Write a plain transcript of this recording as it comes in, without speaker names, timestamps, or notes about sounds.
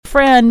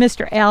friend,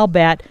 Mr. Al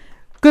Batt.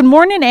 Good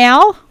morning,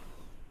 Al.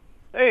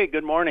 Hey,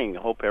 good morning.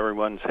 Hope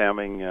everyone's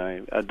having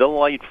a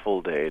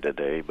delightful day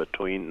today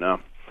between,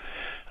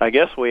 I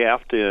guess we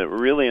have to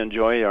really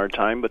enjoy our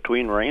time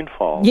between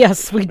rainfalls.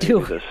 Yes, we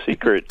do. The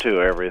secret to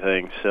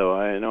everything. So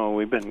I know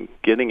we've been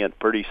getting it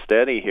pretty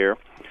steady here.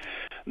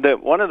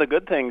 One of the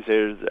good things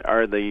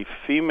are the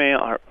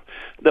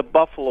the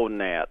buffalo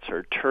gnats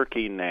or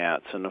turkey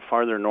gnats, and the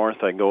farther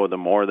north I go, the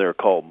more they're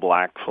called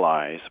black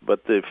flies.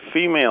 But the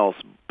females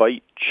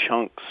bite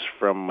chunks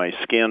from my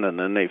skin, and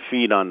then they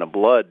feed on the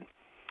blood,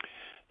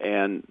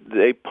 and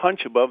they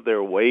punch above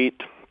their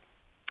weight.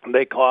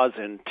 They cause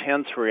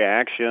intense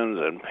reactions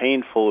and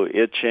painful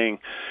itching.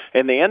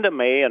 And the end of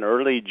May and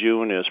early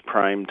June is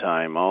prime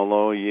time,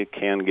 although you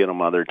can get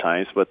them other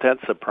times. But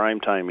that's the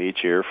prime time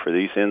each year for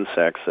these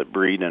insects that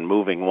breed in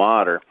moving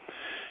water.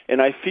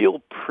 And I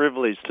feel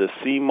privileged to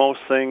see most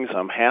things.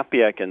 I'm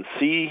happy I can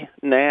see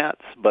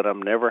gnats, but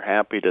I'm never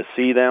happy to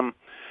see them.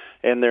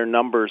 And their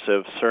numbers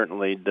have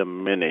certainly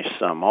diminished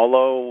some.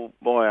 Although,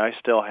 boy, I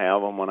still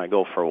have them when I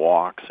go for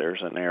walks.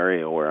 There's an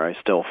area where I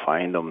still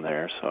find them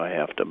there, so I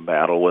have to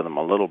battle with them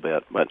a little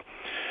bit. But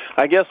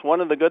I guess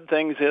one of the good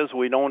things is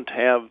we don't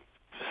have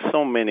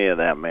so many of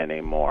them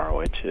anymore,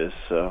 which is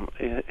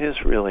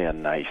really a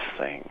nice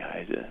thing.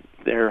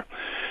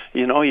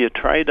 You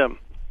try to...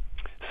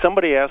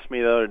 Somebody asked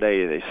me the other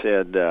day, they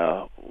said,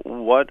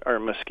 what are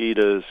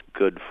mosquitoes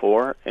good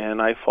for?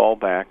 And I fall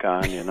back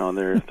on,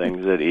 there are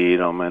things that eat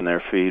them and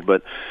their feed.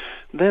 But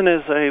then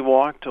as I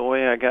walked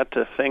away, I got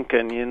to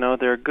thinking,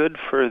 they're good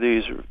for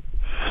these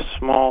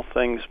small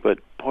things, but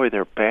boy,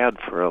 they're bad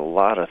for a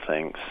lot of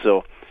things.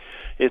 So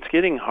it's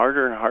getting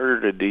harder and harder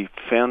to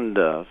defend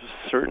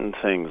certain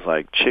things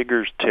like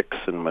chiggers, ticks,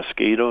 and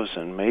mosquitoes,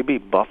 and maybe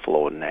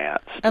buffalo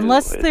gnats.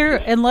 Unless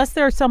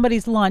they're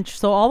somebody's lunch.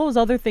 So all those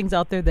other things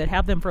out there that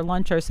have them for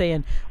lunch are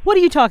saying, "What are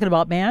you talking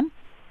about, man?"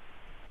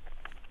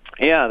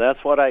 Yeah,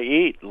 that's what I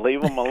eat.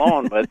 Leave them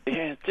alone. But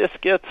it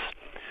just gets,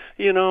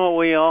 we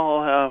all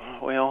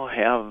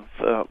have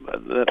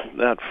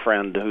that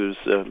friend who's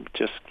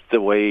just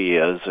the way he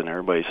is, and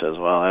everybody says,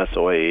 well, that's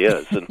the way he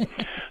is. And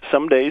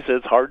some days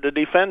it's hard to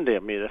defend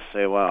him. You just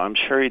say, well, I'm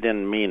sure he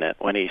didn't mean it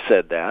when he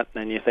said that.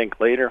 And you think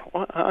later,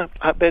 well,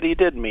 I bet he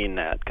did mean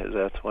that, because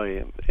that's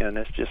why, and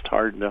it's just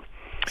hard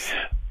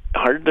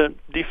to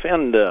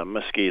defend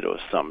mosquitoes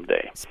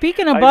someday.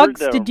 Speaking of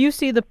bugs, did you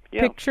see the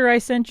picture I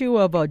sent you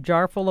of a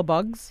jar full of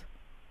bugs?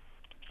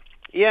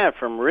 Yeah,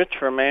 from Rich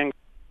from Ang.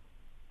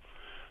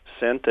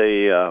 Sent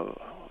a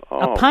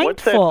pint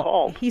what's that full.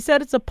 called? He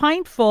said it's a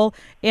pint full,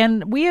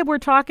 and we were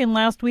talking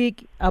last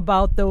week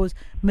about those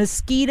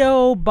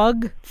mosquito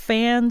bug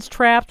fans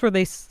traps where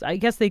I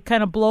guess they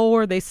kind of blow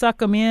or they suck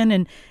them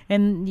in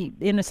and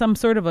in some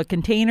sort of a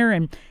container.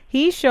 And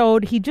he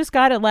just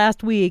got it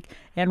last week,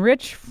 and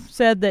Rich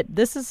said that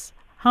this is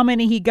how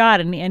many he got,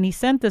 and he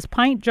sent this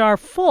pint jar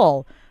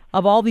full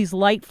of all these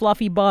light,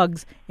 fluffy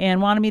bugs and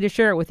wanted me to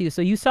share it with you.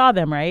 So you saw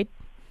them, right?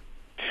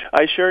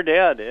 I sure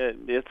did.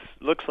 It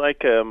looks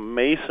like a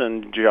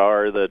mason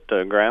jar that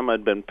Grandma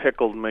had been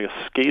pickled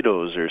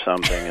mosquitoes or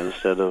something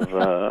instead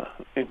of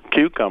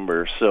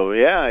cucumbers. So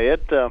yeah,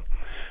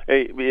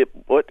 I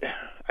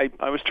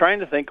was trying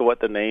to think of what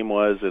the name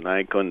was, and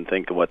I couldn't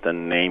think of what the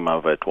name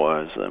of it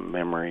was. The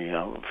memory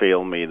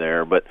failed me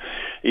there. But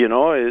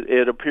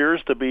it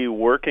appears to be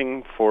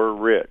working for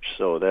Rich,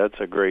 so that's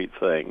a great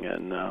thing.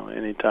 And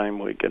anytime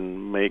we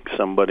can make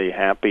somebody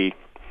happy,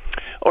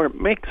 or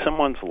make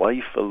someone's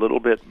life a little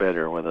bit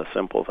better with a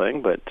simple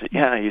thing. But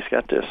yeah, he's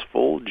got this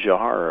full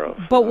jar of.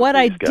 But what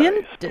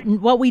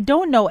what we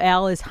don't know,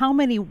 Al, is how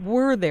many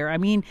were there. I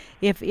mean,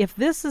 if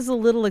this is a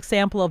little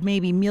example of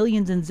maybe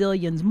millions and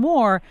zillions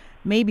more,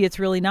 maybe it's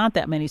really not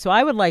that many. So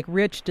I would like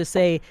Rich to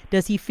say,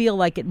 does he feel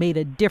like it made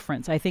a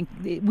difference? I think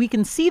we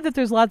can see that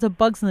there's lots of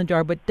bugs in the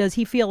jar, but does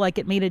he feel like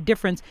it made a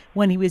difference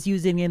when he was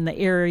using in the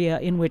area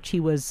in which he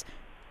was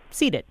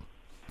seated,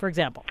 for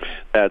example?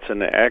 That's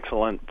an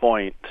excellent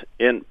point.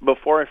 And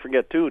before I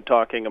forget, too,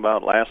 talking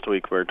about last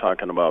week, we were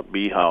talking about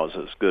bee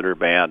houses, good or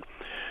bad.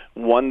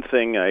 One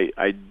thing I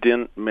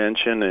didn't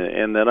mention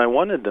and that I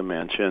wanted to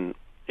mention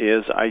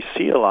is I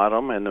see a lot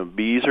of them, and the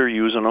bees are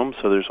using them,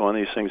 so there's one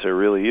of these things I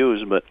really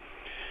use, but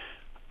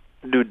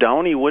do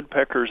downy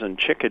woodpeckers and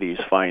chickadees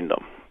find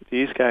them?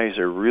 These guys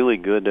are really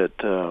good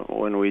at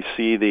when we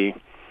see the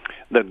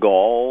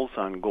galls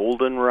on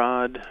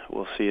goldenrod,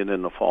 we'll see it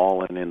in the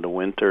fall and in the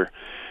winter.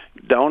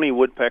 Downy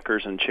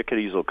woodpeckers and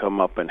chickadees will come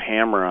up and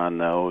hammer on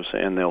those,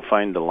 and they'll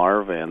find the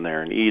larva in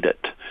there and eat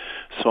it.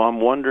 So I'm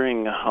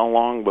wondering how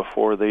long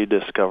before they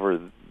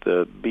discover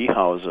the bee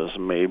houses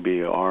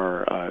maybe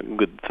are a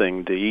good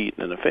thing to eat.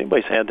 And if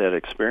anybody's had that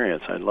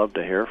experience, I'd love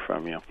to hear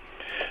from you.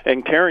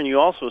 And Karen, you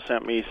also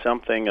sent me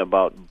something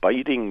about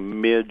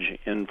biting midge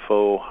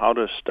info, how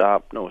to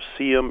stop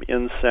no-see-um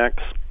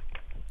insects.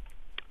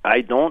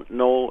 I don't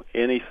know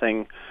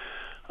anything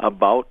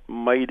about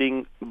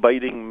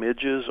biting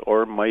midges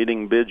or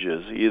miting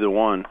bidges, either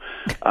one.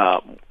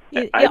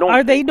 I don't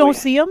Are they think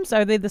no-see-ums?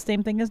 Are they the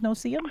same thing as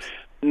no-see-ums?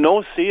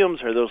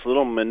 no-see-ums are those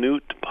little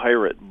minute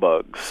pirate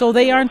bugs. So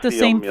they aren't the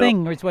same you know.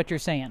 thing, is what you're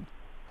saying.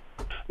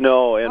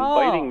 No, and Oh.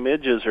 biting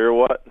midges are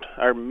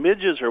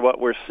what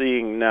we're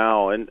seeing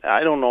now. And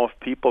I don't know if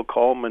people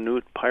call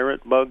minute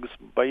pirate bugs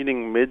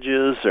biting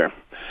midges, or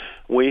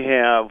we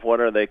have, what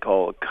are they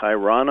called,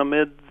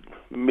 chironomid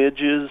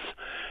midges,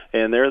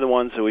 and they're the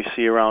ones that we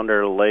see around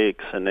our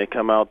lakes, and they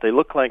come out. They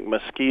look like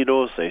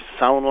mosquitoes. They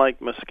sound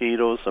like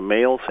mosquitoes. The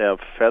males have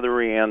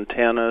feathery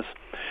antennas,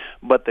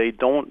 but they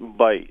don't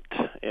bite.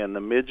 And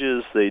the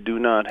midges, they do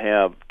not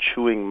have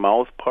chewing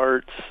mouth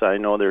parts. I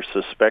know they're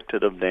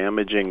suspected of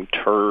damaging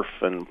turf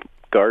and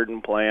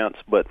garden plants,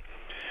 but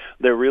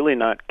they're really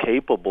not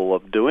capable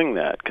of doing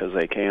that because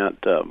they can't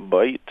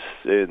bite,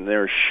 and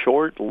they're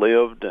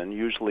short-lived and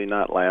usually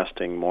not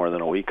lasting more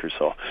than a week or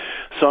so.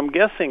 So I'm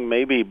guessing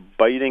maybe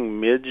biting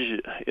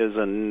midge is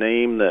a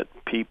name that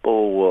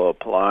people will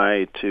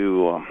apply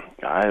to,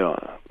 I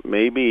don't know,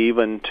 maybe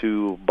even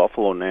to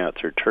buffalo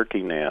gnats or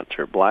turkey gnats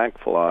or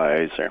black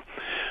flies. Or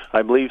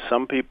I believe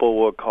some people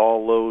will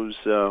call those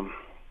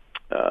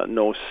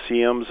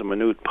no-see-ums,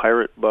 minute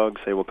pirate bugs.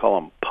 They will call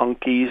them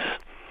punkies.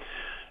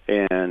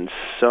 And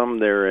some,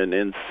 they're an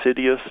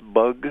insidious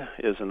bug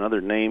is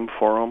another name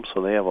for them,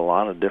 so they have a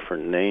lot of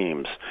different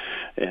names.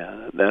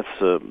 And that's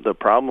the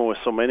problem with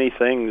so many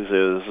things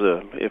is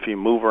if you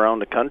move around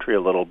the country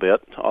a little bit,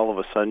 all of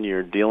a sudden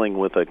you're dealing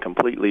with a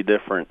completely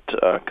different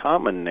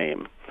common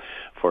name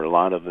for a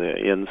lot of the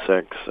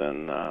insects,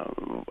 and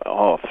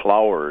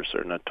flowers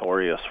are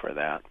notorious for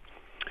that.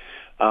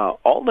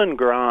 Alden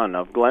Gran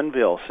of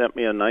Glenville sent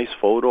me a nice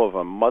photo of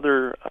a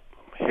mother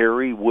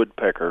hairy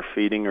woodpecker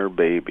feeding her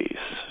babies.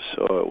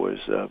 So it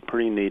was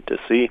pretty neat to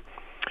see.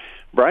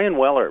 Brian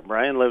Weller.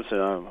 Brian lives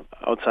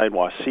outside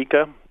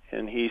Waseca,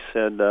 and he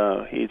said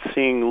he'd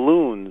seeing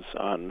loons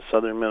on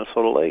southern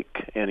Minnesota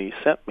Lake, and he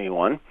sent me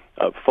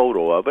a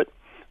photo of it,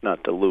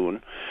 not the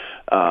loon.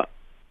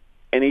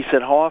 And he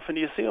said, how often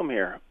do you see them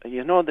here?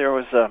 You know,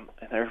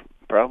 there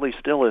probably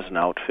still is an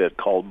outfit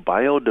called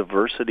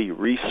Biodiversity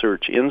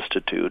Research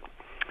Institute.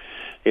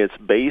 It's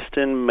based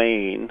in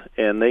Maine,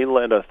 and they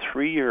led a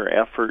 3-year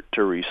effort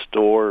to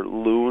restore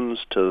loons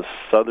to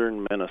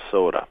southern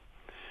Minnesota.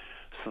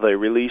 So they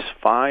released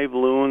 5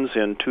 loons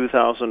in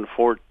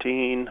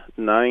 2014,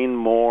 9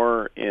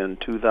 more in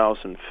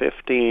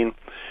 2015,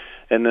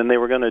 and then they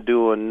were going to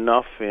do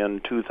enough in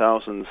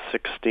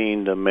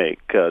 2016 to make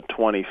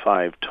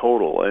 25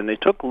 total. And they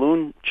took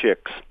loon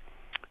chicks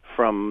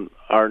from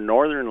our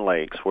northern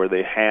lakes where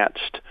they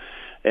hatched,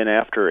 and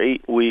after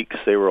 8 weeks,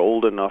 they were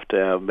old enough to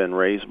have been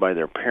raised by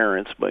their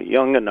parents, but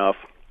young enough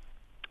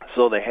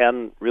so they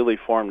hadn't really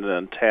formed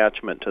an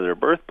attachment to their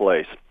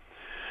birthplace.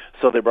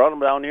 So they brought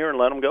them down here and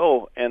let them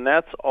go, and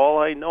that's all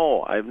I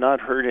know. I've not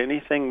heard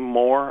anything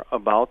more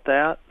about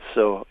that,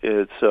 so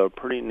it's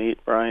pretty neat,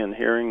 Brian,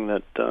 hearing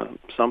that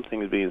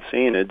something is being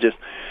seen. It just,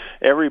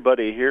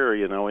 everybody here,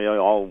 you know,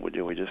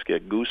 we just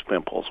get goose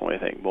pimples when we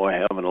think, boy,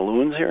 having a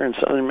loons here in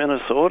southern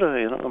Minnesota,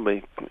 you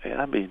know,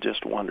 that'd be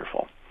just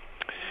wonderful.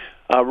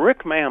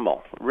 Rick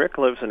Mammal. Rick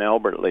lives in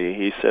Albert Lee.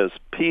 He says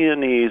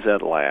peonies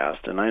at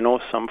last, and I know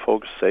some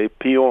folks say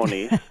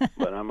peonies,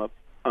 but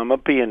I'm a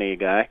peony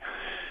guy.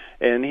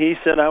 And he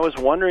said, I was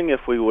wondering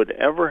if we would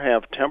ever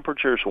have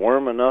temperatures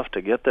warm enough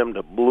to get them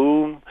to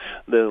bloom,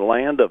 the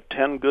land of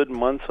 10 good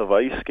months of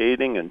ice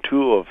skating and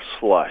 2 of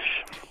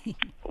slush.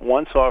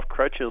 Once off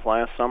crutches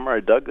last summer,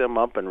 I dug them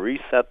up and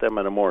reset them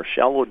at a more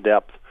shallow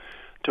depth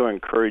to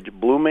encourage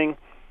blooming.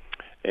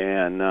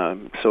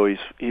 And so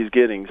he's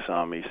getting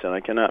some. He said, I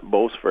cannot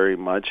boast very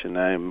much, and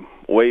I'm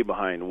way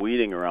behind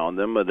weeding around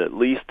them, but at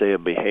least they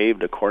have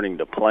behaved according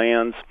to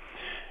plans.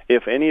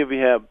 If any of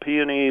you have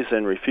peonies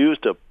and refuse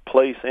to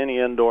place any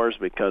indoors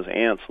because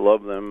ants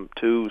love them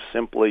too,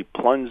 simply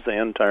plunge the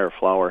entire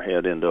flower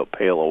head into a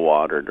pail of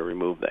water to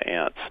remove the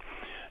ants.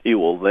 You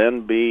will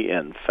then be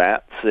in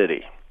Fat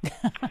City.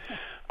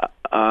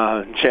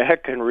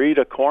 Jack and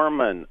Rita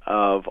Corman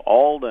of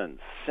Alden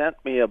sent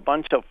me a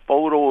bunch of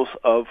photos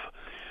of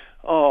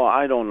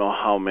I don't know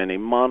how many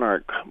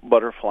monarch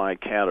butterfly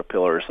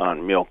caterpillars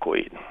on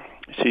milkweed.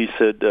 She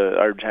said,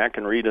 our Jack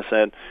and Rita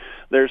said,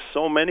 there's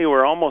so many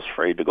we're almost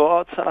afraid to go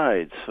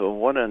outside. So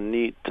what a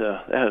neat,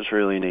 that is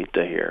really neat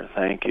to hear.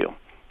 Thank you.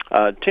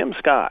 Tim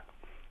Scott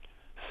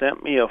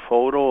sent me a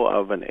photo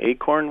of an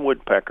acorn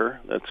woodpecker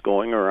that's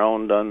going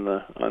around on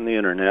the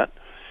internet,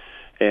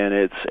 and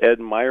it's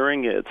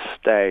admiring its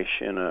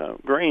stash in a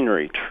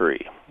granary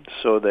tree.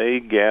 So they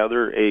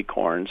gather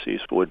acorns,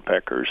 these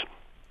woodpeckers,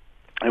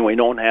 and we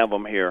don't have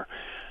them here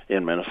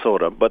in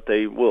Minnesota, but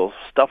they will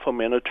stuff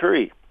them in a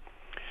tree.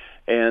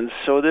 And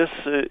so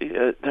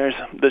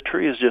the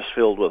tree is just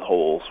filled with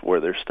holes where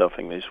they're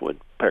stuffing these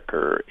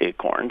woodpecker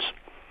acorns.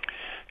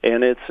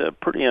 And it's a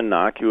pretty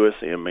innocuous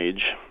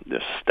image,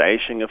 this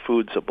stashing a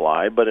food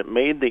supply, but it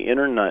made the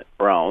internet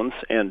rounds,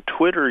 and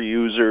Twitter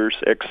users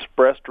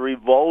expressed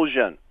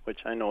revulsion, which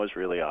I know is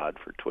really odd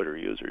for Twitter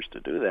users to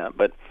do that,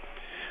 but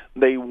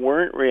They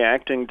weren't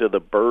reacting to the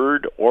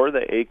bird or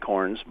the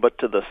acorns, but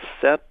to the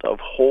set of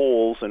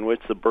holes in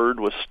which the bird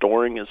was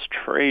storing its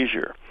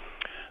treasure.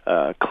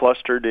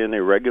 Clustered in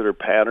irregular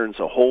patterns,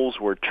 the holes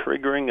were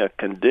triggering a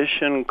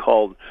condition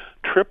called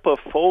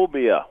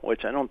Trip-a-phobia,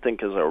 which I don't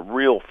think is a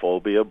real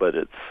phobia, but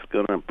it's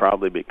going to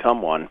probably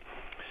become one.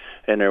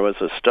 And there was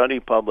a study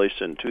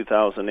published in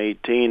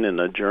 2018 in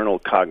the journal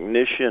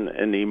Cognition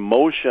and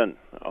Emotion.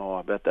 Oh,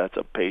 I bet that's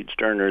a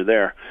page-turner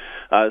there.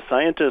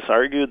 Scientists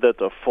argued that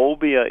the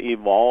phobia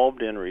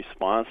evolved in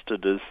response to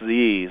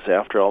disease.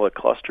 After all, the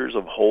clusters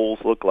of holes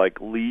look like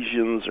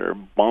lesions or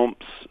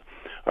bumps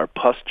or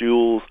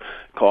pustules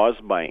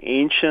caused by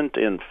ancient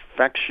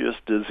infectious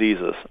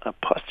diseases.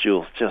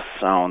 Pustules just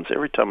sounds,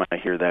 every time I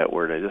hear that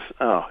word,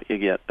 you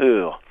get,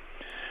 ugh.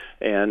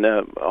 And,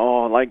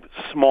 like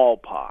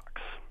smallpox.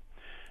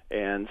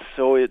 And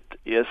so a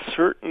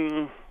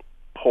certain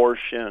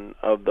portion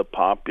of the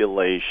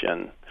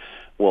population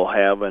will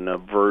have an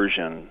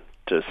aversion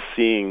to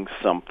seeing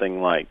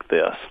something like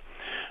this.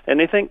 And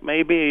I think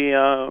maybe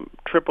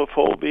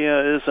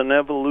Trip-a-phobia is an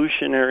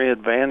evolutionary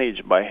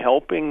advantage by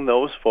helping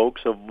those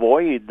folks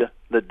avoid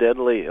the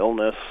deadly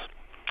illness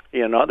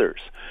in others.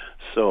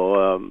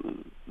 So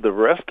the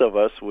rest of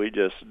us, we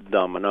just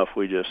dumb enough,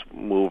 we just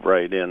move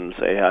right in and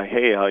say,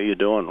 hey, how you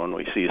doing when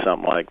we see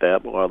something like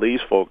that? Well,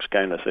 these folks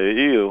kind of say,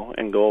 ew,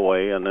 and go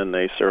away, and then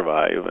they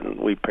survive, and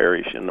we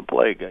perish in the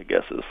plague, I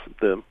guess is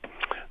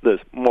the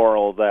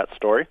moral of that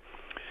story.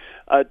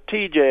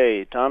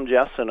 TJ, Tom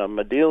Jessen of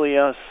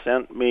Madelia,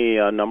 sent me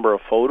a number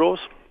of photos.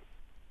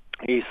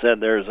 He said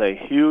there's a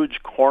huge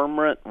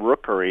cormorant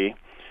rookery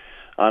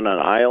on an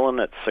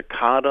island at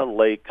Cicada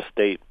Lake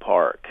State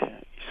Park.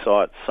 He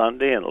saw it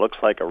Sunday, and it looks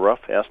like a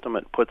rough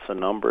estimate puts the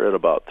number at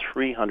about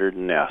 300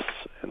 nests,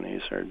 and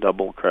these are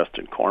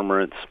double-crested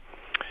cormorants.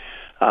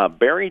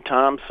 Barry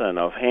Thompson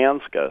of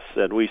Hanska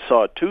said, we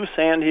saw 2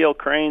 sandhill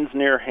cranes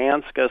near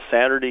Hanska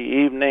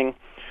Saturday evening.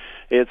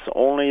 It's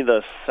only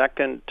the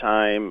second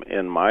time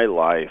in my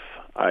life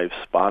I've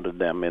spotted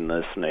them in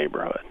this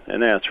neighborhood,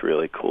 and that's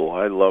really cool.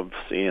 I love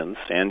seeing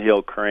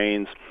sandhill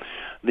cranes.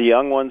 The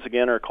young ones,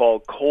 again, are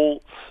called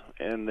colts,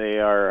 and they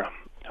are,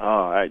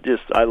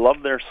 I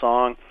love their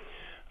song.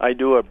 I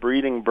do a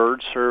breeding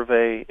bird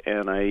survey,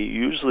 and I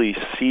usually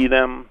see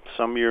them.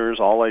 Some years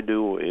all I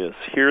do is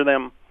hear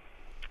them,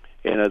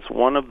 and it's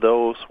one of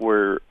those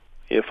where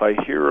if I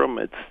hear them,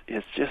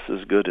 it's just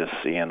as good as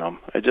seeing them.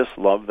 I just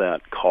love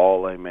that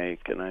call they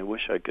make, and I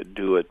wish I could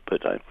do it,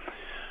 but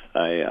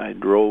I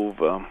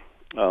drove a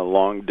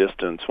long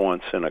distance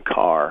once in a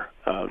car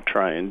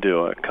trying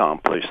to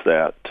accomplish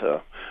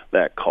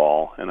that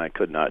call, and I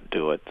could not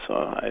do it, so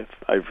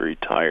I've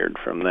retired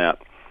from that.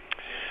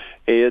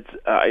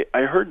 I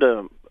heard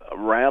the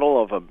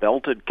rattle of a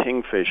belted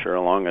kingfisher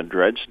along a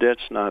dredge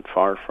ditch not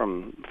far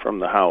from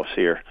the house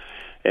here,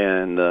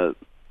 and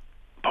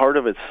part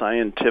of its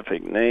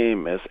scientific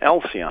name is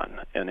Alcyon,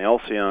 and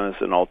Alcyon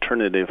is an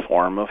alternative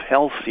form of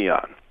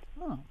Halcyon.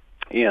 Oh.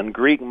 In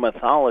Greek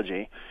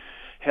mythology,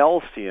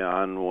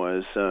 Halcyon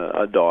was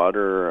a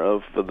daughter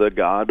of the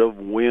god of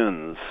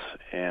winds,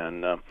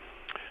 and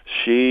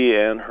she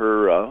and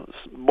her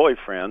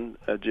boyfriend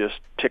just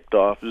ticked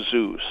off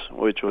Zeus,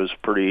 which was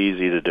pretty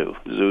easy to do.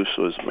 Zeus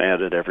was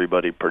mad at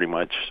everybody pretty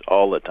much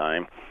all the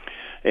time,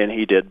 and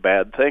he did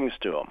bad things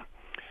to him.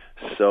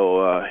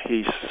 So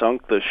he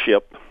sunk the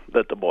ship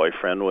that the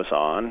boyfriend was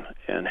on,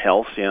 and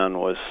Halcyon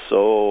was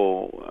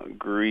so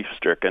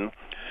grief-stricken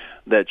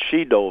that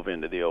she dove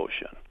into the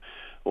ocean.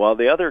 While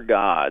the other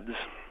gods,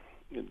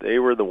 they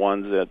were the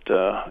ones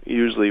that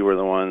usually were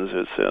the ones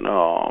that said,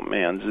 oh,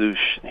 man, Zeus,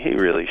 he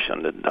really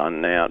shouldn't have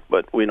done that,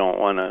 but we don't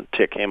want to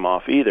tick him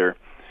off either.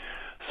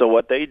 So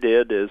what they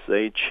did is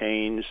they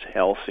changed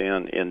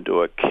Halcyon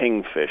into a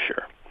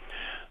kingfisher.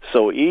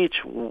 So each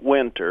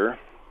winter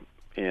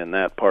in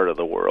that part of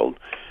the world,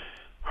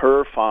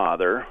 her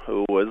father,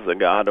 who was the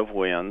god of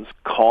winds,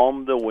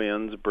 calmed the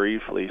winds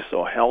briefly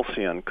so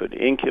Halcyon could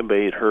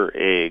incubate her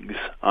eggs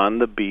on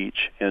the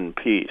beach in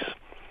peace.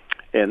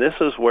 And this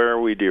is where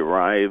we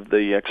derive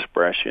the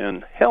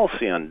expression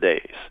Halcyon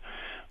Days,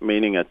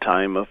 meaning a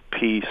time of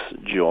peace,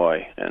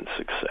 joy, and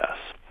success.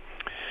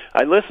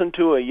 I listened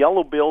to a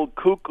yellow-billed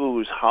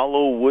cuckoo's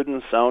hollow,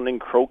 wooden-sounding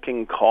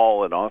croaking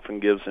call it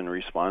often gives in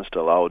response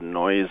to loud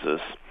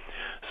noises.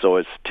 So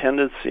it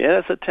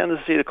has a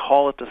tendency to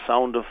call it the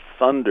sound of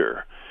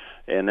thunder,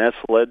 and that's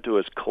led to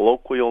its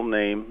colloquial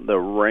name, the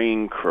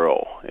rain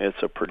crow.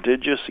 It's a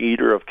prodigious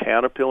eater of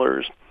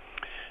caterpillars,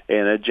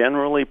 and it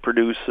generally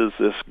produces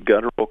this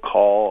guttural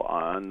call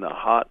on the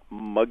hot,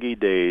 muggy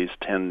days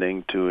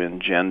tending to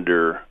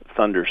engender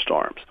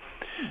thunderstorms.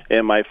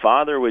 And my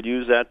father would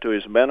use that to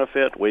his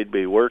benefit. We'd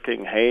be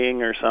working,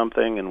 haying or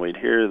something, and we'd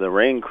hear the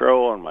rain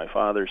crow, and my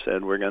father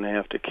said, we're going to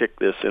have to kick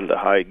this into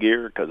high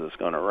gear because it's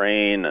going to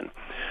rain. And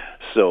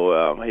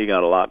so he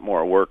got a lot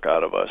more work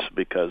out of us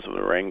because of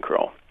the rain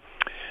crow.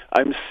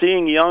 I'm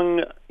seeing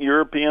young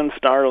European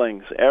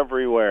starlings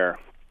everywhere.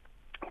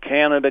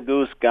 Canada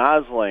goose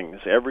goslings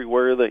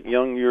everywhere that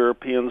young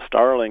European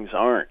starlings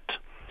aren't.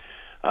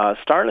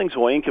 Starlings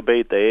will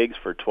incubate the eggs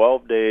for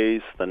 12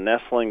 days. The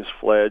nestlings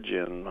fledge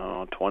in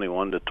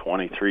 21 to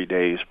 23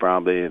 days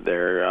probably.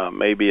 There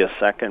may be a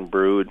second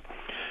brood.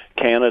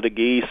 Canada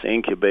geese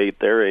incubate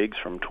their eggs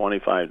from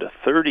 25 to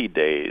 30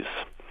 days,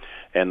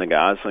 and the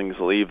goslings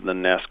leave the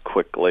nest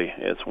quickly.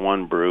 It's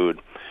one brood.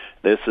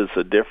 This is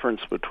the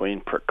difference between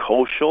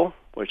precocial,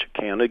 which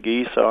Canada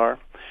geese are,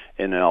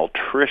 and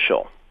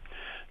altricial.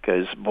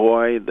 Because,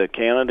 boy, the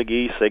Canada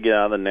geese, they get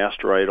out of the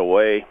nest right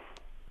away.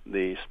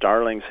 The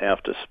starlings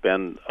have to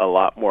spend a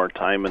lot more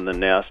time in the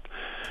nest.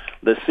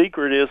 The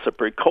secret is the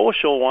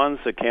precocial ones,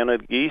 the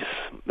Canada geese,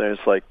 there's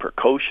like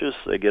precocious,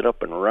 they get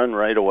up and run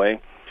right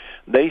away.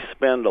 They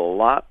spend a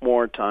lot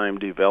more time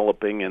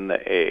developing in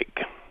the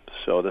egg.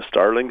 So the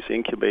starlings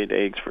incubate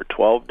eggs for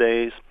 12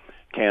 days,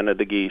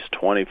 Canada geese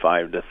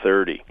 25 to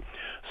 30.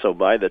 So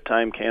by the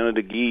time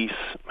Canada geese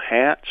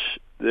hatch,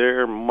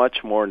 they're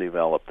much more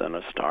developed than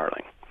a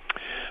starling.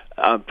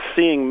 I'm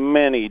seeing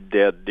many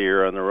dead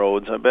deer on the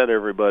roads. I bet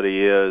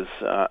everybody is.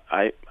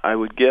 I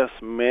would guess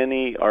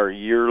many are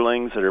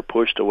yearlings that are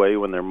pushed away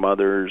when their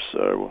mothers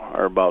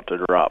are about to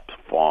drop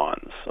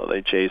fawns, so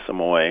they chase them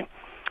away.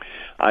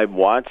 I've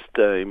watched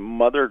a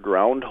mother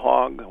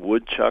groundhog,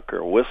 woodchuck,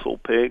 or whistle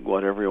pig,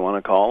 whatever you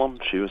want to call them.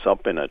 She was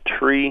up in a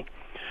tree.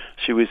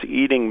 She was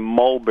eating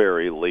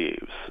mulberry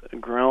leaves.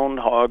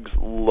 Groundhogs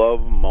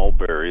love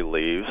mulberry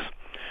leaves.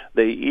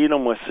 They eat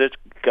them with such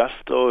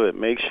gusto it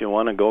makes you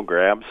want to go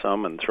grab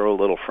some and throw a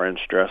little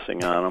French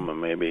dressing on them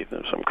and maybe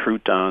there's some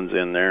croutons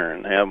in there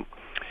and have.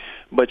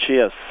 But she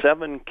has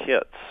 7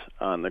 kits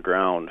on the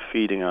ground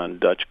feeding on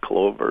Dutch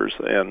clovers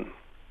and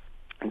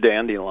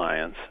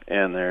dandelions,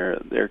 and they're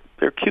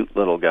cute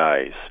little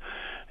guys,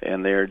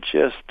 and they're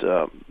just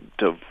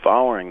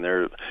devouring.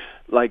 They're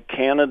like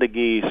Canada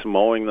geese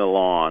mowing the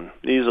lawn.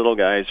 These little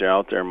guys are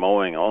out there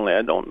mowing, only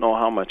I don't know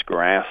how much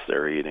grass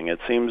they're eating. It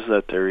seems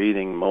that they're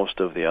eating most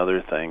of the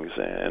other things.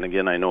 And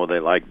again, I know they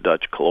like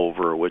Dutch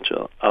clover, which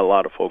a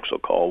lot of folks will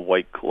call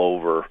white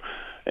clover,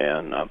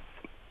 and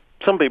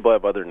some people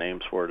have other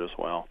names for it as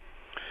well.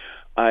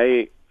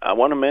 I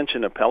want to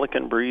mention a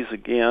pelican breeze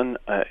again,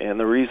 and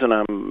the reason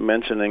I'm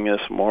mentioning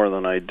this more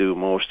than I do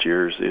most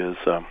years is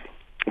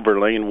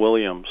Verlaine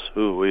Williams,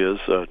 who is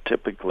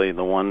typically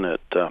the one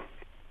that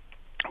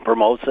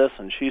promotes this,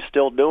 and she's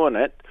still doing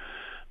it,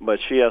 but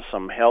she has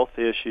some health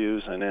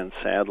issues, and then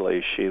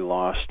sadly she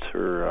lost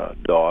her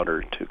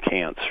daughter to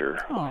cancer,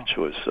 which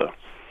was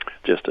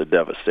just a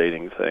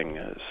devastating thing,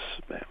 as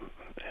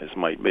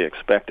might be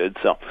expected.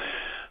 So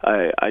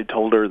I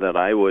told her that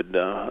I would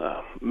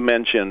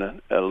mention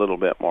it a little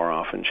bit more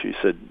often. She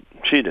said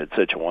she did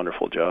such a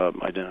wonderful job.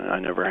 I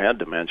never had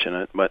to mention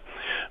it. But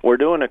we're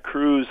doing a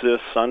cruise this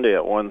Sunday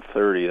at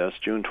 1:30. That's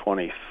June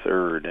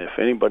 23rd. If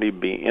anybody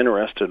be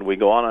interested, we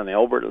go out on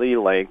Albert Lee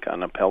Lake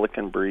on a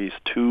Pelican Breeze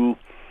 2.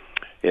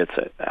 It's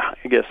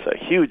I guess a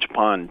huge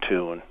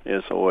pontoon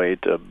is a way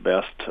to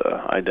best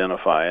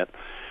identify it.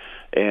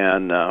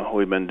 And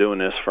we've been doing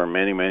this for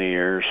many, many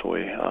years.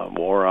 We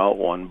wore out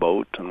one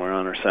boat, and we're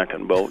on our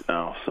second boat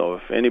now. So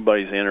if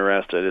anybody's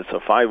interested, it's a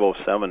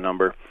 507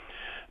 number,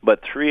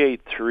 but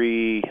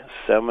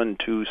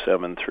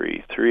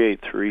 383-7273,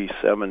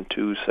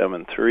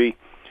 383-7273.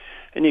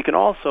 And you can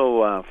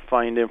also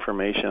find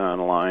information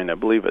online. I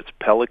believe it's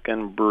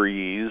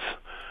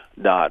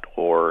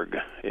pelicanbreeze.org.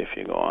 If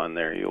you go on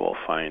there, you will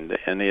find it.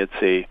 And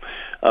it's a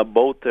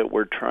boat that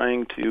we're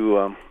trying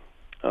to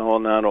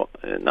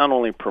not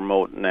only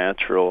promote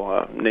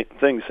natural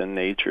things in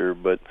nature,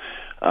 but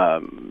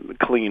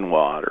clean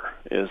water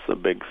is the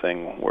big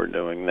thing we're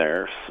doing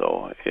there.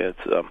 So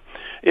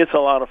it's a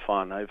lot of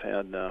fun. I've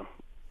had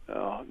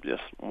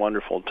just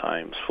wonderful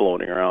times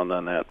floating around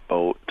on that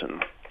boat,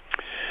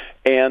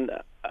 and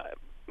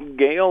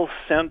Gail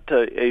sent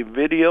a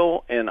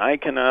video, and I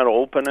cannot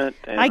open it.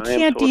 And I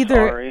can't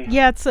either. Sorry.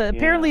 Yeah,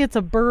 apparently it's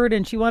a bird,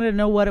 and she wanted to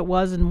know what it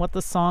was and what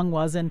the song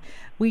was, and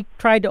we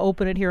tried to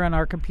open it here on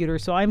our computer.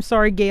 So I'm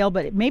sorry, Gail,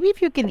 but maybe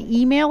if you can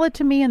email it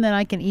to me, and then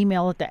I can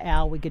email it to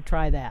Al, we could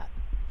try that.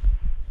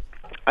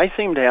 I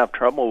seem to have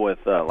trouble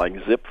with like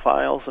zip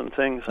files and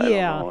things.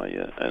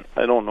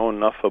 I don't know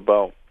enough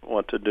about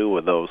what to do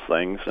with those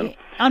things. And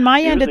on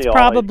my end, it's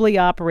probably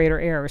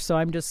operator error, so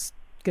I'm just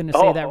going to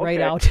say that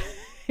right out.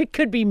 It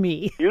could be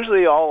me.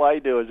 Usually all I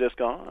do is just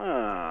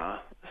go,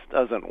 this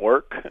doesn't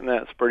work, and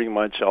that's pretty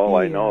much all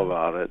I know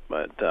about it.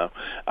 But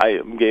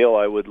Gail,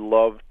 I would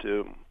love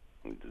to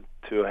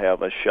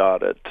have a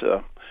shot at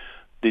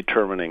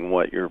determining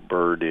what your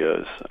bird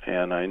is.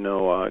 And I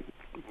know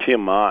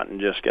Kim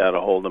Otten just got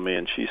a hold of me,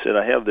 and she said,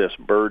 I have this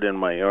bird in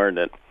my yard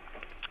that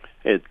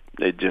it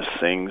just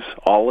sings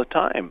all the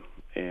time.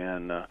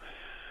 And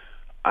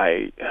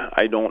I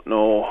don't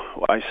know.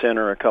 I sent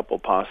her a couple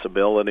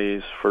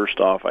possibilities.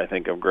 First off, I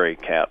think of gray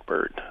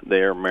catbird.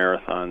 They are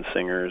marathon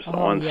singers.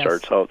 One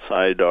starts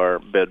outside our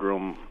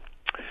bedroom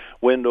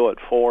window at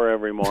 4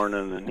 every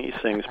morning, and he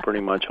sings pretty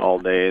much all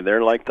day.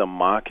 They're like the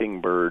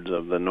mockingbirds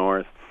of the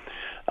north.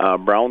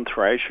 Brown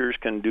thrashers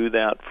can do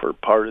that for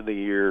part of the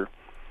year.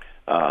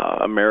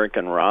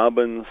 American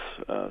robins,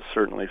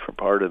 certainly for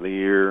part of the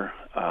year.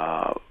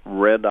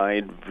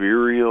 Red-eyed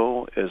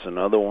vireo is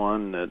another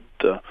one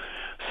that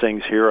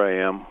sings, "Here I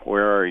am,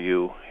 where are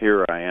you?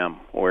 Here I am,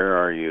 where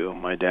are you?"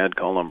 My dad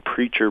called them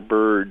preacher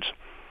birds.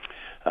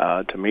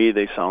 To me,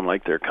 they sound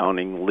like they're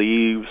counting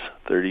leaves,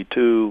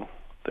 32,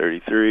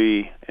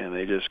 33, and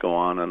they just go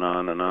on and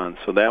on and on.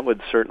 So that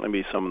would certainly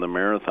be some of the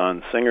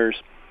marathon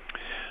singers.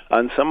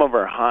 On some of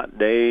our hot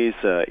days,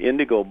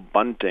 indigo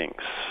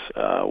buntings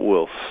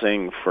will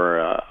sing for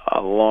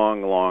a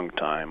long, long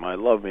time. I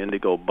love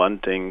indigo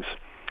buntings,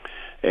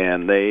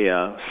 and they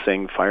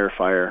sing "Fire,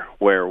 fire,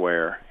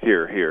 where,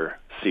 here,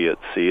 see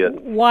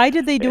it." Why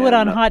did they do it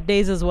on hot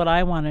days is what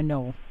I want to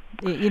know.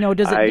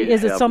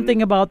 Is it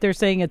something about they're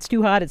saying it's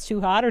too hot,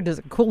 or does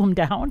it cool them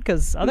down?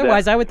 Because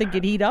otherwise I would think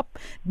you'd heat up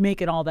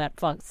making all that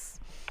fuss.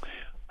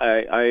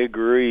 I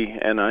agree,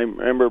 and I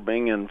remember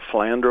being in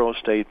Flandreau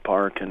State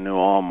Park in New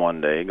Ulm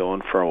one day,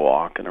 going for a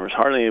walk, and there was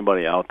hardly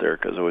anybody out there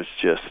because it was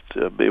just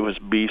it was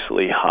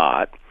beastly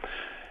hot,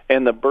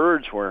 and the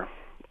birds were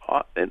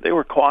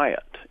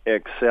quiet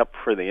except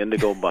for the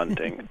indigo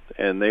bunting,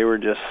 and they were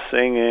just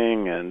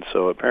singing, and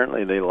so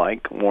apparently they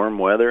like warm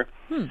weather,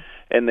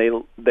 and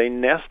they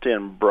nest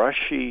in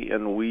brushy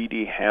and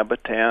weedy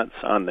habitats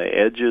on the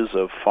edges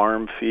of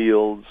farm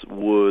fields,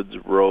 woods,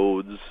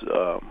 roads,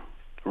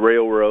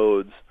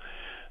 railroads.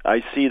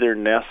 I see their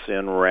nests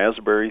in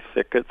raspberry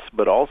thickets,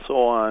 but also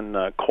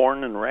on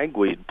corn and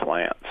ragweed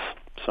plants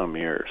some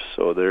years.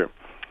 So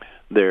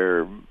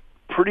they're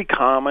pretty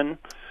common.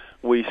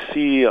 We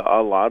see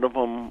a lot of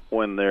them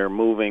when they're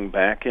moving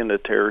back into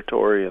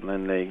territory, and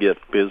then they get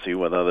busy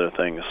with other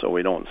things, so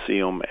we don't see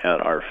them at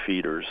our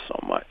feeders so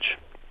much.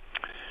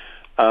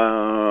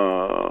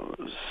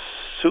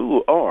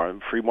 Sue,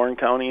 Freeborn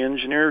County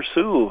Engineer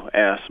Sue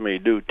asked me,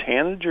 do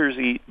tanagers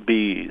eat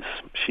bees?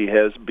 She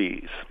has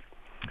bees.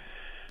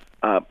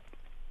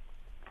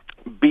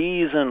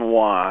 Bees and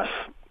wasps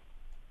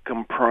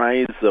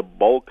comprise the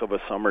bulk of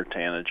a summer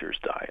tanager's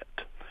diet.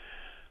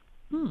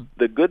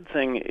 The good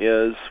thing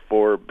is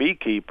for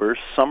beekeepers,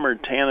 summer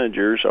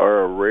tanagers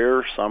are a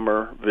rare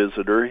summer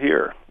visitor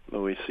here.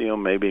 We see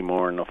them maybe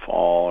more in the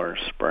fall or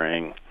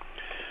spring.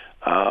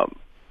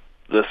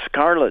 The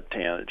scarlet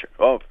tanager.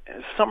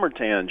 Summer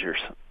tanagers.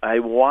 I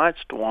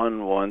watched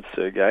one once.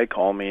 A guy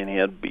called me and he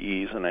had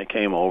bees, and I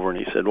came over and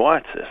he said,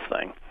 "Watch this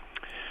thing."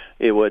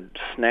 It would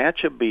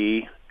snatch a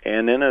bee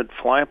and then it'd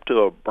fly up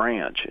to a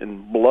branch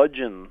and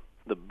bludgeon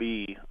the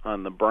bee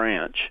on the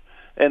branch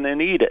and then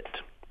eat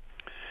it.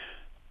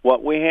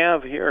 What we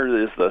have here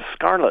is the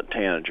scarlet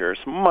tanager.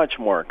 It's much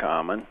more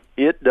common.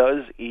 It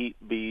does eat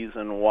bees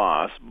and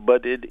wasps,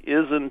 but it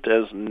isn't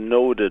as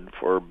noted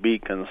for bee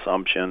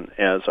consumption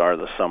as are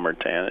the summer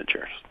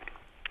tanagers.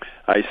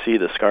 I see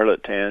the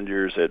scarlet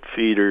tanagers at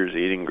feeders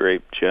eating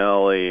grape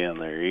jelly, and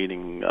they're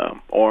eating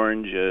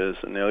oranges,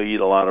 and they'll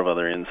eat a lot of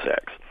other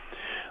insects.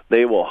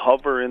 They will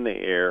hover in the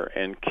air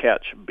and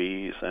catch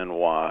bees and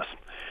wasps.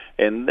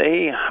 And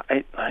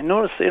I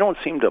notice they don't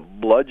seem to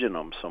bludgeon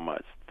them so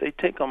much. They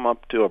take them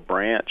up to a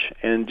branch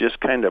and just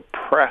kind of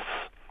press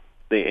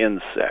the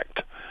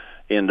insect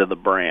into the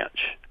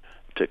branch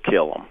to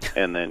kill them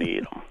and then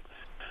eat them.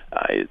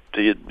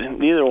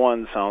 Neither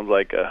one sounds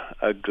like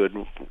a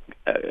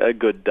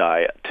good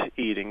diet,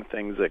 eating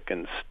things that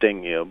can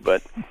sting you.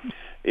 But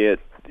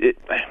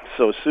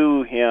so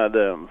Sue had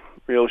a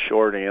real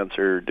short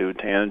answer. Do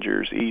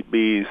tanagers eat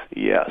bees?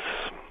 Yes,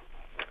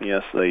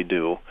 they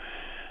do,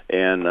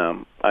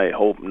 and I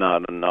hope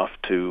not enough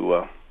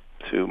to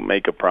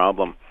make a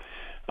problem.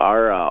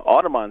 Our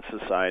Audubon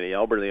Society,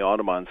 Alberta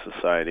Audubon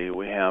Society,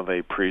 we have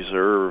a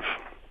preserve.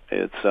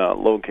 It's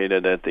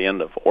located at the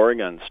end of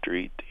Oregon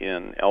Street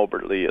in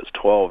Alberta. It's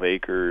 12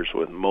 acres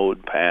with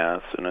mowed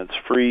paths, and it's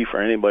free for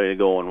anybody to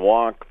go and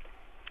walk.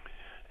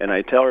 And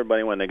I tell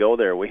everybody when they go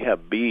there, we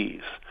have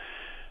bees.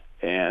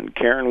 And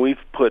Karen,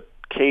 we've put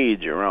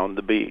cage around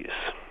the bees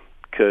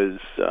because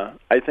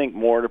I think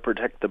more to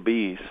protect the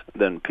bees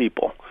than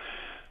people.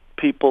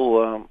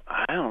 People,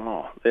 I don't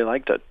know, they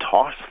like to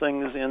toss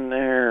things in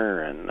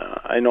there, and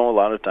I know a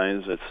lot of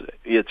times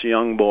it's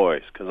young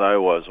boys, because I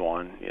was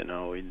one,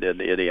 we did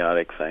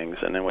idiotic things,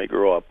 and then we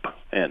grew up,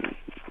 and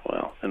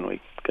we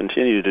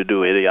continue to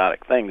do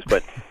idiotic things,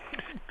 but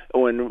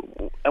when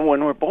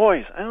we're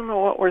boys, I don't know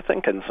what we're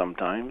thinking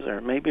sometimes,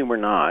 or maybe we're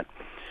not.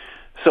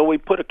 So we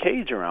put a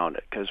cage around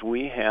it, because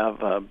we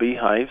have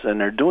beehives,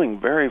 and they're doing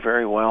very,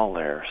 very well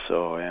there.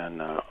 So,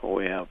 and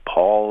we have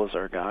Paul as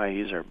our guy,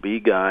 he's our bee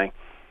guy.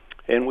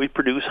 And we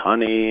produce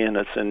honey, and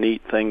it's a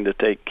neat thing to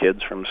take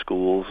kids from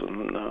schools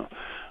and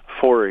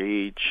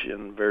 4-H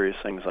and various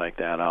things like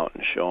that out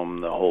and show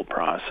them the whole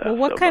process. Well,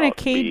 what kind of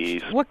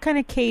cage? Bees. What kind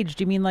of cage?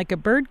 Do you mean like a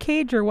bird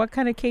cage, or what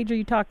kind of cage are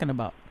you talking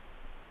about?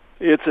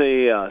 It's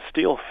a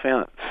steel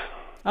fence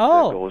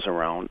that goes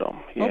around them.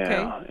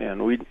 Yeah, okay.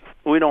 And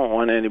we don't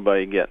want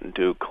anybody getting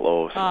too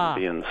close and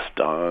being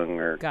stung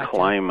or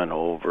climbing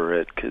over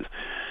it, because.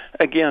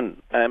 Again,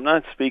 I'm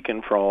not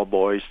speaking for all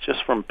boys,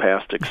 just from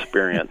past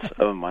experience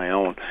of my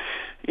own.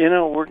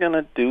 we're going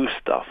to do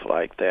stuff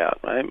like that.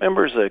 I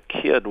remember as a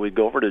kid, we'd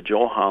go over to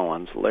Joe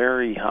Holland's.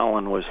 Larry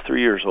Holland was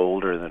 3 years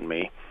older than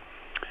me.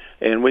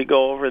 And we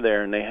go over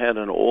there, and they had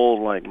an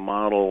old, like,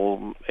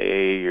 Model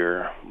A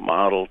or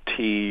Model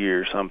T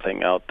or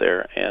something out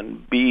there,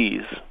 and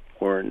bees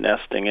were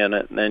nesting in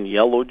it, and then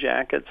yellow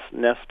jackets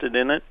nested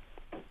in it.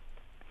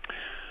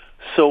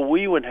 So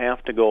we would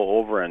have to go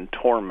over and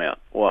torment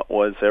what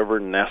was ever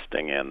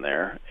nesting in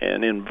there,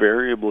 and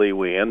invariably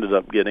we ended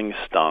up getting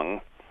stung.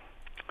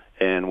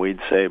 And we'd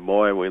say,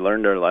 boy, we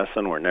learned our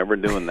lesson. We're never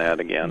doing that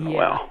again.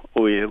 Yeah.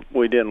 Well,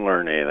 we didn't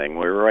learn anything.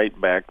 We were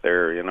right back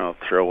there,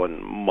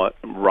 throwing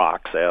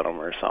rocks at them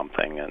or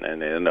something,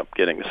 and they ended up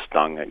getting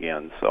stung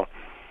again. So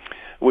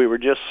we were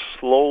just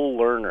slow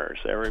learners.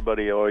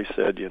 Everybody always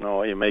said, you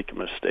make a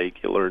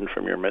mistake, you learn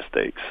from your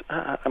mistakes.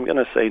 I'm going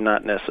to say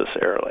not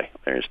necessarily.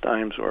 There's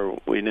times where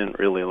we didn't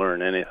really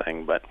learn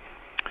anything, but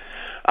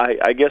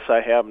I guess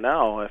I have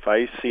now. If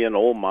I see an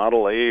old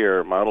Model A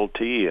or Model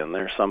T and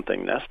there's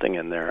something nesting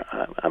in there,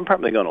 I'm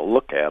probably going to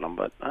look at them,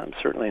 but I'm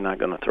certainly not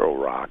going to throw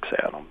rocks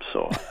at them.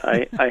 So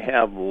I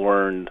have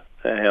learned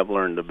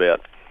a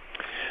bit.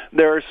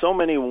 There are so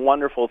many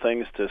wonderful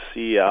things to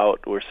see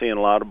out. We're seeing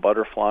a lot of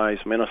butterflies.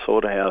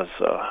 Minnesota has,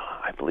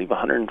 I believe,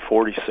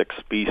 146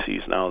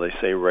 species now, they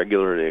say,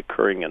 regularly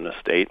occurring in the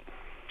state,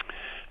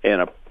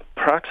 and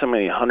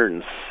approximately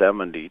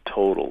 170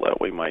 total that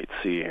we might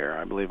see here.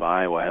 I believe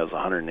Iowa has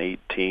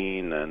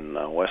 118,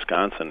 and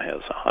Wisconsin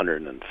has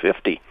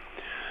 150.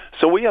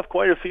 So we have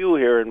quite a few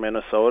here in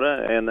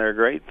Minnesota, and they're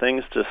great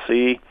things to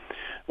see.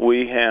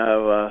 We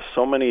have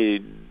so many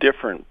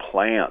different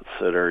plants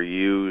that are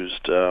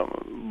used.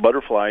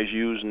 Butterflies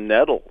use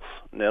nettles.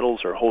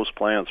 Nettles are host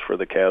plants for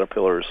the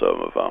caterpillars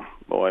of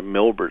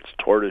Milbert's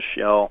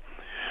tortoiseshell.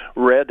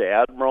 Red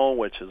Admiral,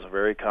 which is a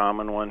very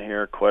common one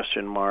here,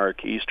 question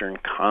mark, Eastern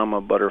comma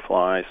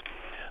butterflies.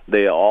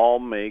 They all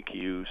make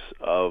use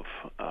of,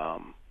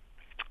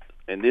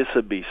 and this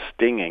would be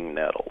stinging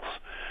nettles.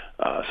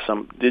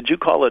 Did you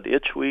call it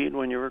itchweed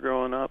when you were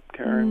growing up,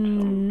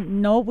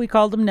 Karen? No, we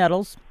called them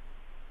nettles.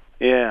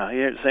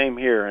 Yeah, same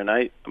here.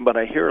 But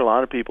I hear a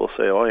lot of people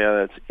say, "Oh yeah,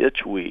 that's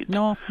itchweed."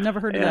 No, never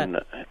heard of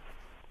that.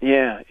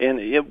 Yeah, and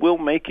it will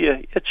make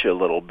you itch a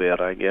little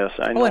bit, I guess.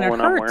 I know and it when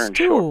hurts I'm wearing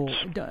too.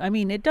 shorts. I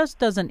mean, it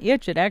doesn't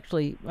itch. It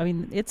actually,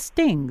 it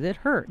stings. It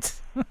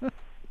hurts.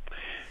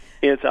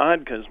 It's odd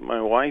because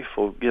my wife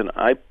will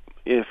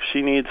if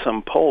she needs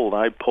some pulled,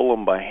 I pull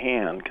them by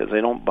hand because they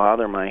don't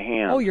bother my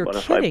hands. Oh, you're but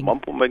kidding. If I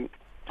bump them,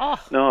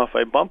 if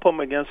I bump them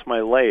against my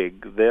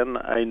leg, then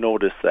I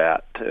notice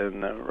that,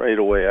 and right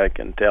away I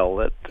can tell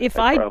that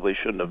I probably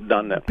shouldn't have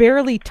done that.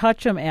 Barely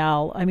touch them,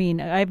 Al. I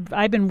mean,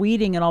 I've been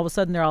weeding, and all of a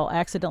sudden I'll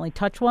accidentally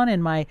touch one,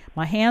 and my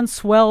hand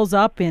swells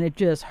up, and it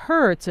just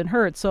hurts and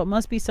hurts. So it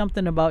must be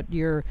something about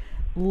your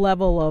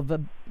level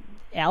of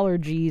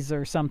allergies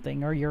or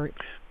something, or your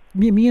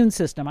immune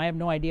system. I have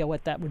no idea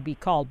what that would be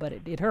called, but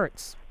it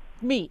hurts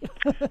me.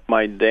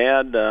 My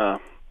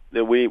dad.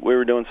 We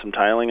were doing some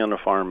tiling on the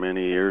farm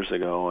many years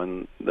ago,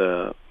 and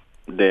the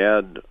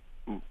dad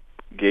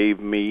gave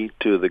me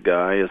to the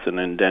guy as an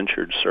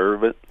indentured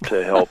servant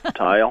to help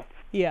tile.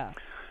 Yeah.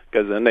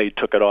 Because then they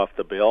took it off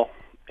the bill,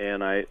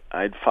 and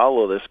I'd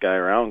follow this guy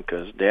around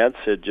because Dad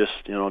said just,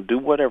 do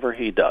whatever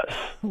he does,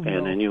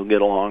 and then you'll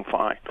get along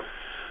fine.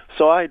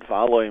 So I'd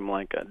follow him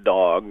like a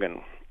dog, and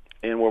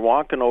we're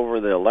walking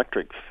over the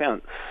electric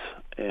fence,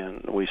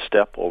 and we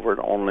step over it,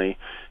 only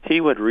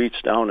he would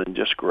reach down and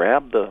just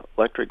grab the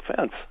electric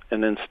fence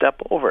and then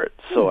step over it.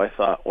 So I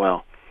thought,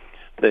 well,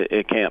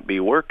 it can't be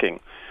working.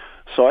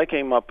 So I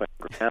came up and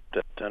grabbed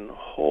it, and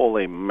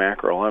holy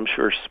mackerel, I'm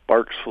sure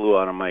sparks flew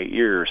out of my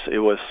ears. It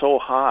was so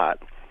hot.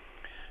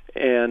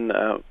 And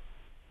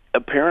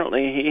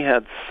apparently he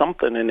had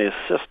something in his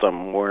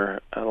system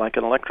where, like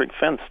an electric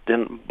fence,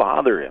 didn't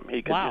bother him.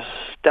 He could just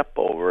step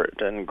over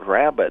it and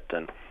grab it,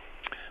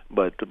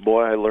 but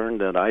boy, I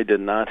learned that I did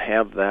not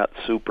have that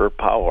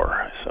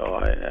superpower. So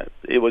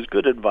it was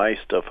good advice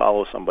to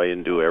follow somebody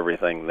and do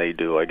everything they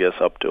do, I guess,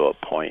 up to a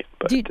point.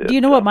 But do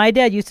you know what my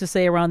dad used to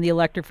say around the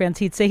electric fence?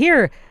 He'd say,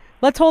 "Here,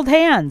 let's hold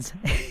hands."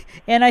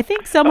 And I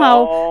think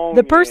somehow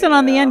the person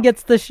on the end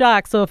gets the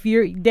shock. So if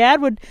your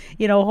dad would,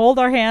 hold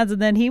our hands,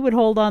 and then he would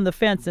hold on the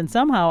fence, and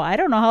somehow, I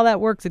don't know how that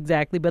works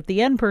exactly, but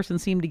the end person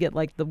seemed to get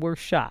like the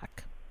worst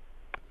shock.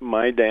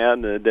 My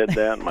dad did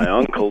that. My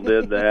uncle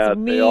did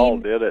that. They all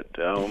did it.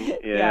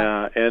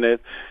 Yeah. And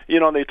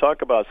they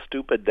talk about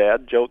stupid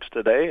dad jokes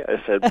today. I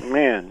said,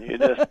 man,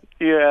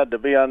 you had to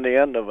be on the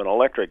end of an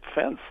electric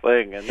fence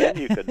thing, and then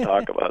you could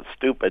talk about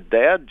stupid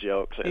dad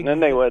jokes. And then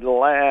they would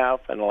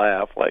laugh and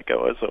laugh like it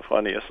was the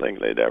funniest thing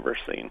they'd ever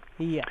seen.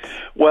 Yes.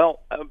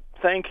 Well,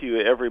 thank you,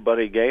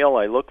 everybody. Gail,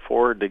 I look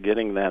forward to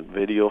getting that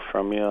video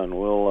from you, and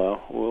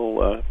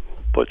we'll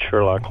put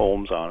Sherlock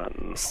Holmes on it,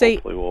 and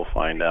hopefully we'll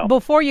find out.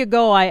 Before you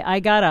go,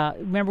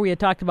 remember we had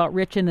talked about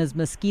Rich and his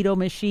mosquito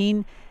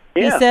machine?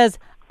 Yeah. He says,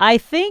 I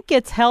think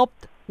it's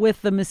helped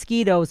with the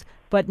mosquitoes,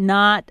 but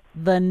not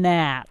the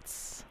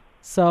gnats.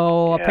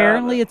 So Yeah,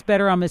 apparently it's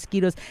better on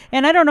mosquitoes.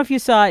 And I don't know if you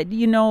saw it.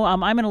 I'm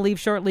going to leave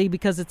shortly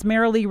because it's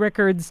Marilee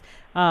Rickard's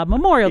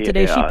memorial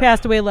today. She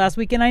passed away last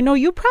week. And I know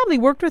you probably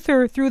worked with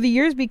her through the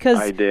years because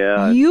I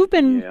did. You've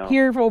been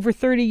here for over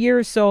 30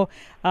 years. So,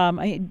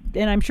 and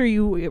I'm sure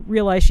you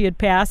realized she had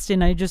passed.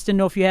 And I just didn't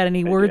know if you had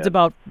any words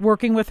about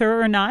working with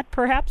her or not,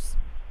 perhaps.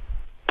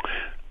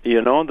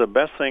 The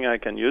best thing I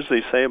can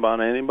usually say about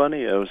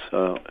anybody is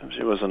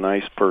she was a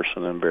nice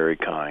person and very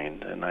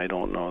kind, and I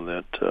don't know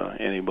that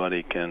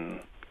anybody can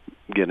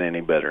get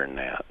any better than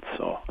that.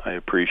 So I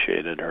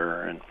appreciated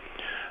her, and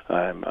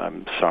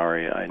I'm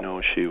sorry. I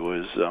know she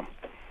was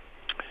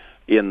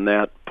in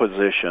that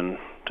position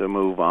to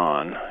move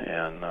on,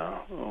 and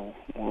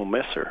we'll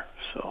miss her.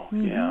 So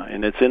yeah,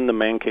 and it's in the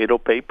Mankato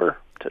paper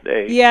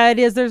today. Yeah, it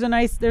is. There's a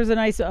nice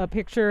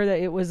picture that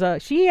it was.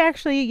 She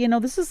actually,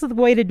 this is the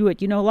way to do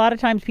it. A lot of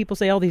times people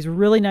say all these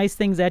really nice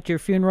things at your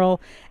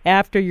funeral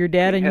after you're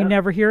dead, and you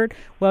never hear it.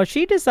 Well,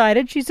 she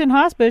decided she's in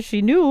hospice.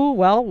 She knew,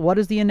 what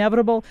is the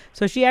inevitable?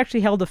 So she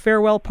actually held a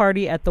farewell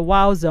party at the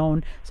Wow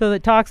Zone. So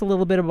that talks a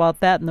little bit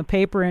about that in the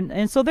paper,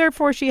 and so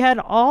therefore she had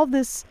all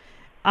this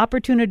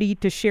opportunity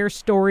to share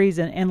stories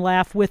and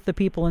laugh with the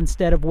people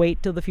instead of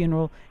wait till the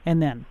funeral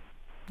and then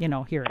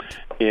hear it.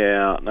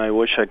 Yeah, and I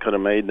wish I could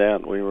have made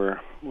that.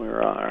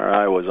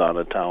 I was out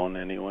of town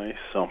anyway.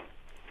 So,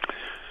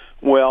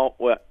 well,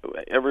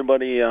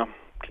 everybody,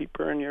 keep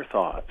her in your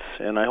thoughts,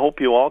 and I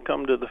hope you all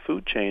come to the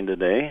food chain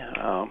today,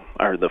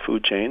 or the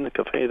food chain, the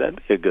cafe.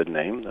 That'd be a good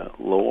name, the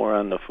Lower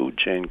on the Food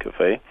Chain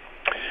Cafe.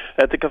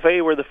 At the cafe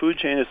where the food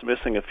chain is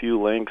missing a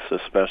few links, the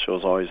special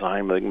is always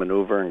Heimlich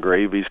maneuver and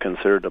gravies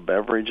considered a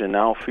beverage, and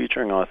now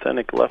featuring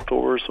authentic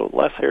leftovers, so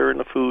less hair in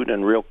the food,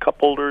 and real cup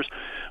holders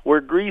where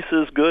grease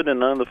is good and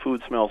none of the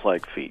food smells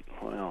like feet.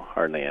 Well,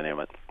 hardly any of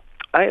it.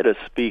 I had a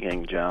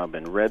speaking job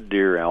in Red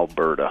Deer,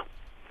 Alberta,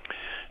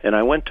 and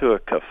I went to a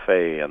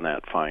cafe in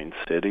that fine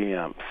city.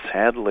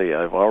 Sadly,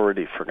 I've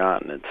already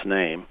forgotten its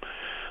name.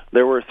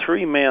 There were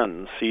 3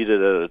 men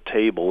seated at a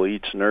table,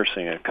 each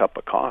nursing a cup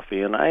of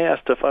coffee, and I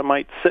asked if I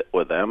might sit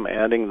with them,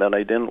 adding that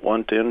I didn't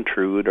want to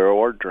intrude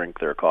or drink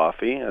their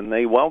coffee, and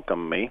they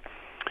welcomed me.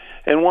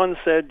 And one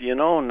said,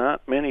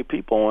 not many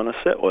people want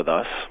to sit with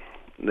us.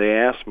 They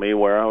asked me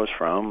where I was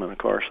from, and of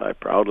course I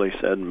proudly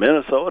said,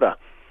 Minnesota.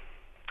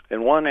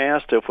 And one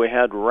asked if we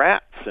had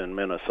rats in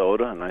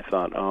Minnesota, and I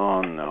thought,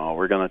 oh no,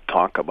 we're going to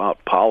talk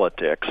about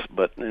politics.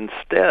 But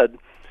instead,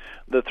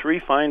 the 3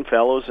 fine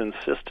fellows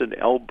insisted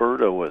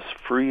Alberta was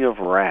free of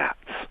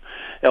rats.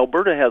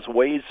 Alberta has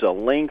waged a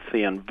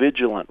lengthy and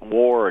vigilant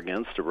war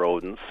against the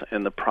rodents,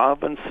 and the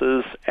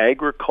province's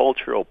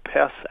Agricultural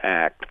Pests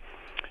Act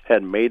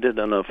had made it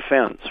an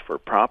offense for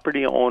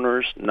property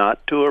owners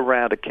not to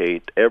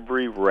eradicate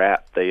every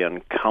rat they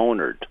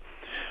encountered.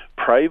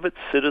 Private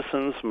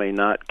citizens may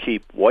not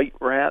keep white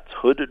rats,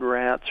 hooded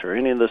rats, or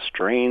any of the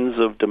strains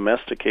of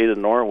domesticated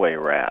Norway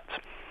rats.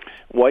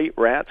 White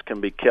rats can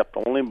be kept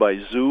only by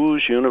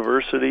zoos,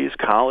 universities,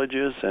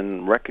 colleges,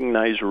 and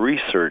recognized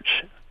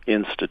research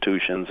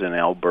institutions in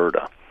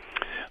Alberta.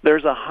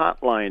 There's a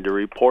hotline to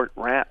report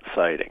rat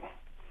sighting.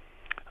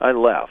 I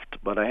left,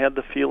 but I had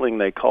the feeling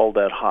they called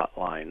that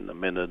hotline the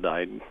minute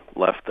I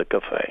left the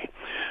cafe.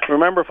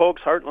 Remember,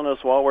 folks, heartland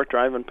us while we're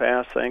driving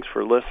past. Thanks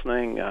for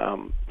listening.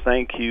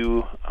 Thank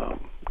you,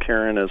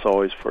 Karen, as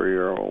always, for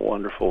your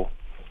wonderful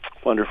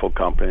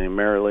company.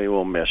 Marilee,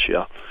 we'll miss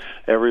you.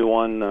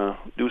 Everyone,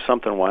 do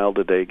something wild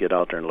today. Get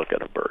out there and look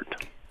at a bird.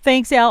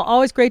 Thanks, Al.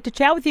 Always great to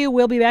chat with you.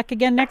 We'll be back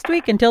again next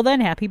week. Until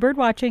then, happy bird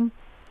watching.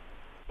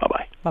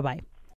 Bye-bye. Bye-bye.